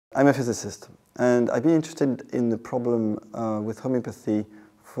I'm a physicist, and I've been interested in the problem with homeopathy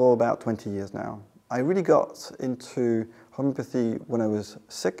for about 20 years now. I really got into homeopathy when I was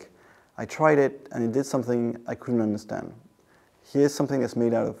sick. I tried it and it did something I couldn't understand. Here's something that's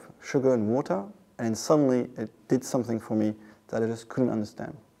made out of sugar and water, and suddenly it did something for me that I just couldn't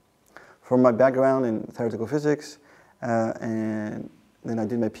understand. From my background in theoretical physics, and then I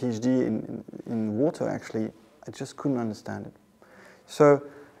did my PhD in water actually, I just couldn't understand it. So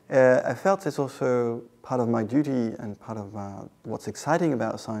I felt it's also part of my duty and part of what's exciting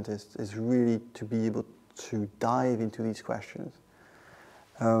about a scientist is really to be able to dive into these questions.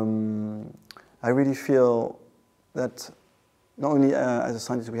 I really feel that not only as a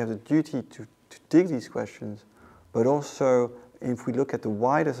scientist we have the duty to dig these questions, but also if we look at the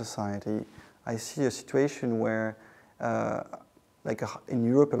wider society, I see a situation where in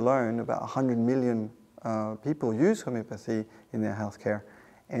Europe alone, about 100 million people use homeopathy in their healthcare.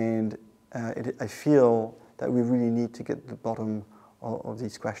 And I feel that we really need to get to the bottom of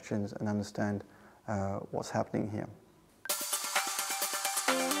these questions and understand what's happening here.